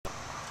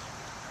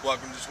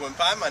Welcome to Twin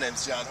Pine. My name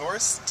is John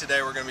Horst.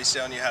 Today we're going to be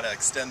showing you how to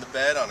extend the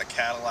bed on a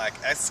Cadillac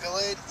Ext. Drop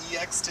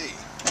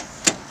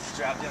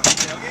down the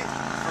tailgate.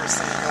 First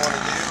thing you're going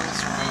to do is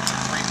remove the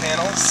 3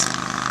 panels.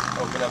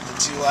 Open up the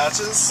 2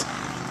 latches.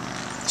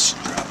 It should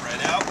drop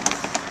right out.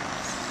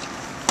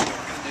 And we're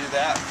going to do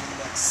that for the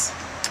next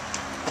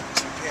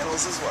 2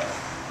 panels as well.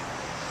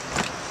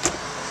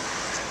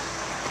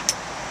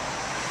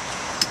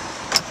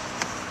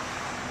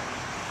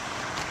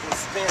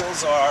 Once the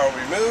panels are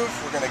removed,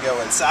 we're going to go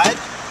inside.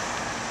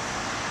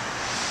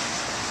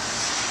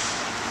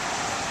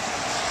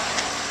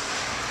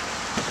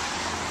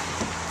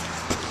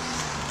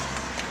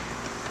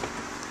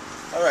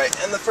 Alright,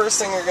 and the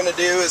first thing you're going to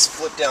do is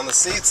flip down the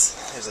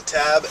seats. There's a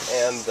tab,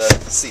 and the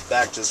seat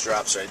back just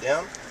drops right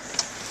down.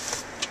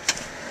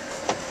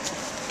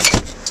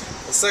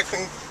 The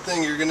second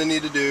thing you're going to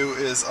need to do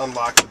is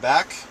unlock the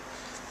back,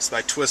 just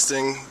by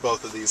twisting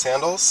both of these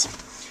handles.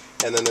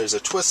 And then there's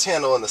a twist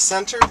handle in the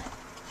center,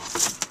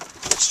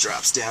 which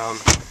drops down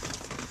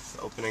the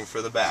opening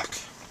for the back.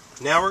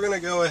 Now we're going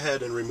to go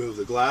ahead and remove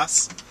the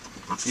glass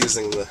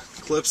using the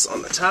clips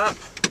on the top.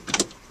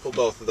 Pull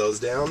both of those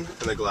down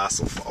and the glass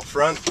will fall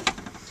front.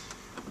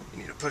 You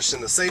need to push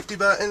in the safety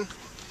button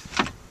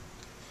and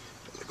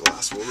the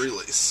glass will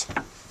release.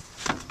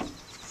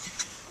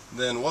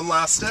 Then one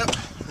last step,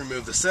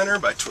 remove the center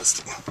by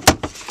twisting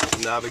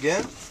the knob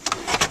again.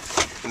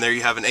 And there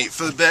you have an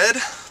 8-foot bed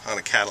on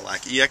a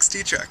Cadillac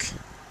Ext truck.